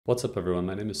What's up everyone,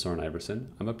 my name is Soren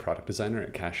Iverson. I'm a product designer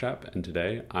at Cash App, and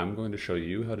today I'm going to show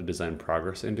you how to design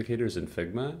progress indicators in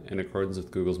Figma in accordance with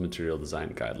Google's material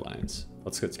design guidelines.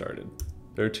 Let's get started.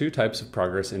 There are two types of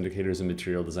progress indicators in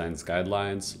material design's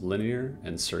guidelines, linear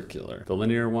and circular. The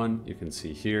linear one you can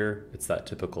see here, it's that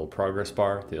typical progress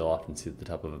bar that you'll often see at the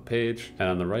top of a page. And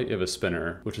on the right you have a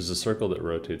spinner, which is a circle that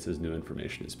rotates as new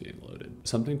information is being loaded.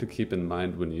 Something to keep in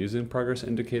mind when using progress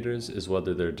indicators is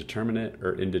whether they're determinate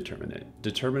or indeterminate.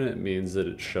 Determinate means that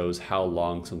it shows how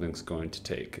long something's going to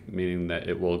take, meaning that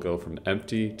it will go from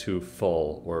empty to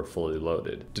full or fully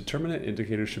loaded. Determinate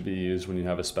indicators should be used when you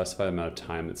have a specified amount of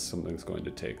time that something's going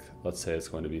to take. Let's say it's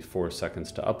going to be 4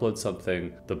 seconds to upload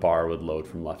something, the bar would load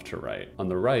from left to right. On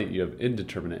the right, you have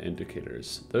indeterminate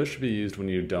indicators. Those should be used when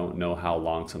you don't know how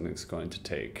long something's going to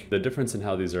take. The difference in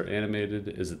how these are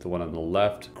animated is that the one on the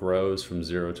left grows from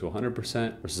 0 to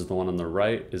 100% versus the one on the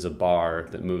right is a bar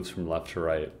that moves from left to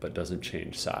right but doesn't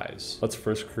change size. Let's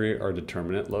first create our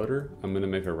determinate loader. I'm going to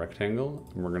make a rectangle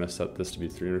and we're going to set this to be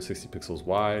 360 pixels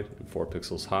wide and 4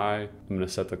 pixels high. I'm going to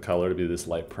set the color to be this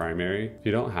light primary. If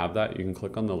you don't have that, you can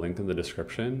click on the link in the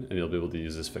description and you'll be able to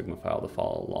use this Figma file to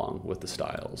follow along with the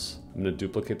styles. I'm going to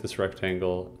duplicate this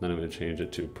rectangle, then I'm going to change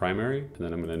it to primary, and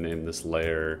then I'm going to name this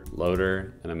layer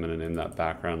loader, and I'm going to name that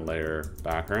background layer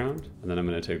background. And then I'm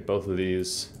going to take both of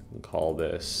these and call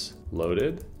this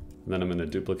loaded. And then I'm going to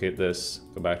duplicate this,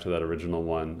 go back to that original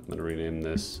one. I'm going to rename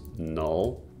this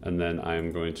null. And then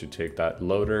I'm going to take that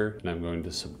loader and I'm going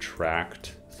to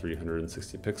subtract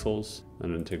 360 pixels.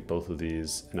 I'm going to take both of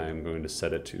these and I'm going to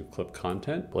set it to clip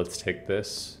content. Let's take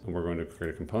this and we're going to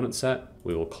create a component set.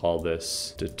 We will call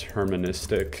this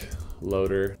Deterministic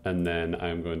loader. And then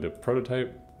I'm going to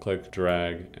prototype, click,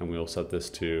 drag, and we'll set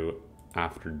this to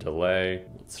after delay.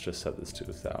 Let's just set this to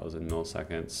 1000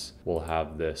 milliseconds. We'll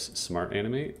have this smart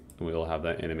animate. And we will have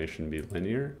that animation be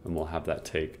linear, and we'll have that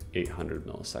take 800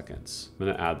 milliseconds. I'm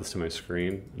gonna add this to my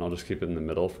screen, and I'll just keep it in the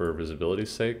middle for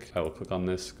visibility's sake. I will click on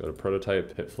this, go to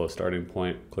prototype, hit flow starting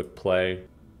point, click play,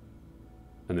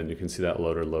 and then you can see that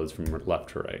loader loads from left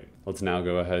to right. Let's now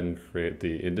go ahead and create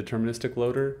the indeterministic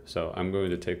loader. So I'm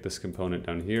going to take this component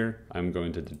down here. I'm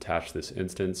going to detach this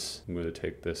instance. I'm going to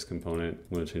take this component.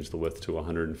 I'm going to change the width to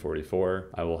 144.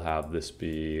 I will have this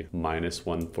be minus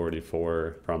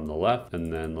 144 from the left.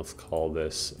 And then let's call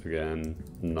this again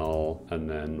null. And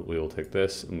then we will take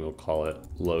this and we'll call it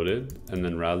loaded. And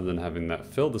then rather than having that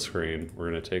fill the screen, we're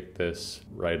going to take this,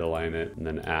 right align it, and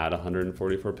then add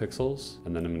 144 pixels.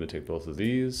 And then I'm going to take both of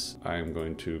these. I'm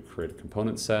going to create a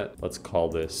component set. Let's call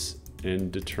this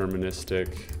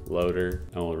Indeterministic loader,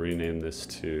 and we'll rename this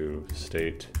to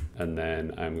state. And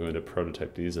then I'm going to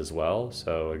prototype these as well.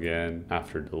 So again,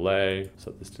 after delay,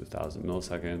 set this to 1000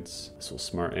 milliseconds. This will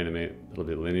smart animate, it'll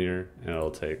be linear, and it'll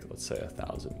take, let's say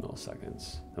 1000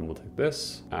 milliseconds. Then we'll take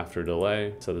this, after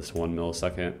delay, set this to 1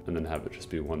 millisecond, and then have it just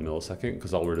be 1 millisecond,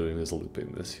 because all we're doing is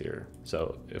looping this here.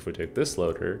 So if we take this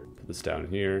loader, put this down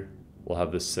here, we'll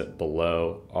have this sit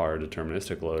below our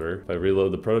deterministic loader. If I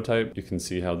reload the prototype, you can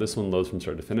see how this one loads from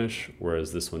start to finish,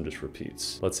 whereas this one just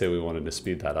repeats. Let's say we wanted to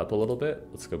speed that up a little bit.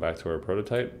 Let's go back to our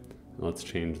prototype and let's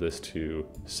change this to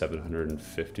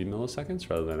 750 milliseconds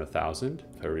rather than 1000.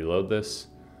 If I reload this,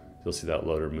 you'll see that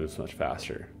loader moves much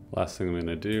faster. Last thing I'm going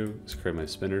to do is create my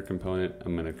spinner component.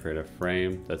 I'm going to create a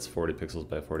frame that's 40 pixels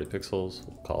by 40 pixels.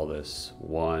 We'll call this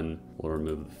 1. We'll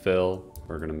remove the fill.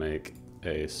 We're going to make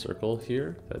a circle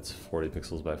here that's 40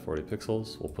 pixels by 40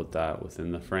 pixels. We'll put that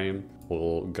within the frame.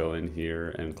 We'll go in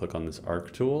here and click on this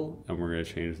arc tool, and we're going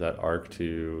to change that arc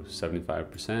to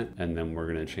 75%, and then we're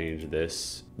going to change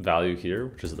this value here,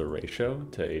 which is the ratio,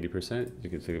 to 80%. You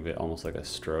can think of it almost like a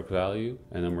stroke value,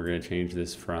 and then we're going to change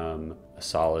this from a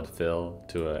solid fill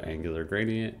to an angular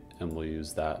gradient, and we'll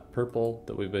use that purple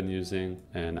that we've been using.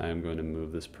 And I'm going to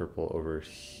move this purple over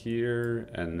here,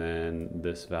 and then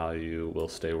this value will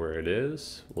stay where it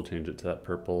is. We'll change it to that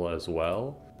purple as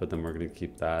well, but then we're going to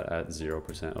keep that at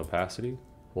 0% opacity.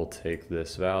 We'll take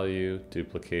this value,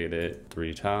 duplicate it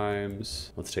 3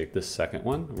 times. Let's take this second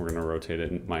one, and we're going to rotate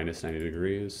it minus 90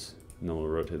 degrees. And then we'll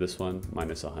rotate this one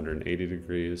minus 180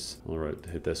 degrees. We'll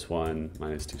rotate this one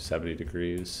minus 270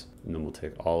 degrees. And then we'll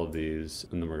take all of these,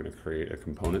 and then we're going to create a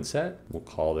component set. We'll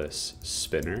call this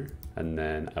spinner. And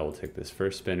then I will take this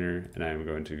first spinner and I'm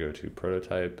going to go to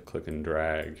prototype, click and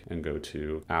drag, and go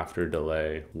to after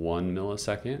delay 1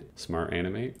 millisecond, smart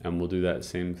animate. And we'll do that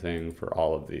same thing for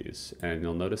all of these. And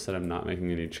you'll notice that I'm not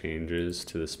making any changes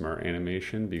to the smart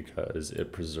animation because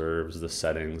it preserves the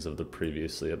settings of the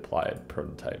previously applied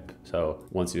prototype. So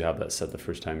once you have that set the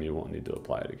first time, you won't need to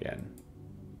apply it again.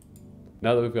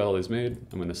 Now that we've got all these made,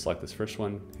 I'm going to select this first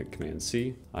one, hit Command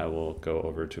C. I will go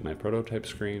over to my prototype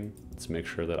screen. Let's make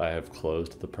sure that I have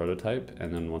closed the prototype.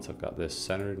 And then once I've got this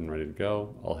centered and ready to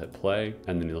go, I'll hit play.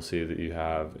 And then you'll see that you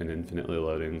have an infinitely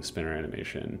loading spinner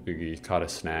animation. We caught a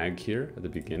snag here at the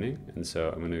beginning. And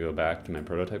so I'm going to go back to my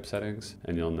prototype settings,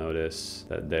 and you'll notice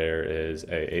that there is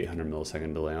a 800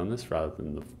 millisecond delay on this rather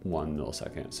than the 1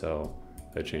 millisecond. So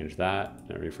if I change that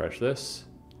and I refresh this,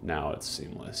 now it's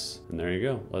seamless. And there you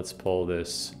go. Let's pull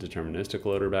this deterministic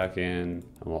loader back in,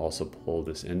 and we'll also pull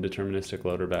this indeterministic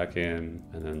loader back in.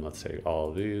 And then let's take all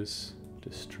of these,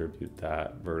 distribute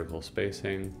that vertical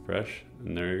spacing, fresh,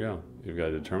 and there you go. You've got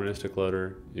a deterministic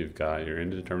loader, you've got your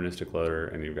indeterministic loader,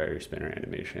 and you've got your spinner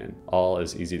animation. All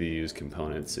as easy to use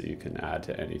components that you can add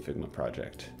to any Figma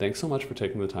project. Thanks so much for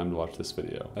taking the time to watch this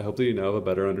video. I hope that you now have a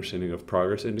better understanding of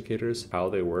progress indicators, how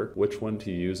they work, which one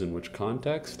to use in which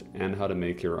context, and how to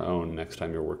make your own next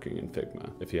time you're working in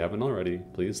Figma. If you haven't already,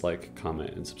 please like,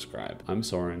 comment, and subscribe. I'm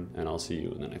Soren, and I'll see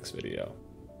you in the next video.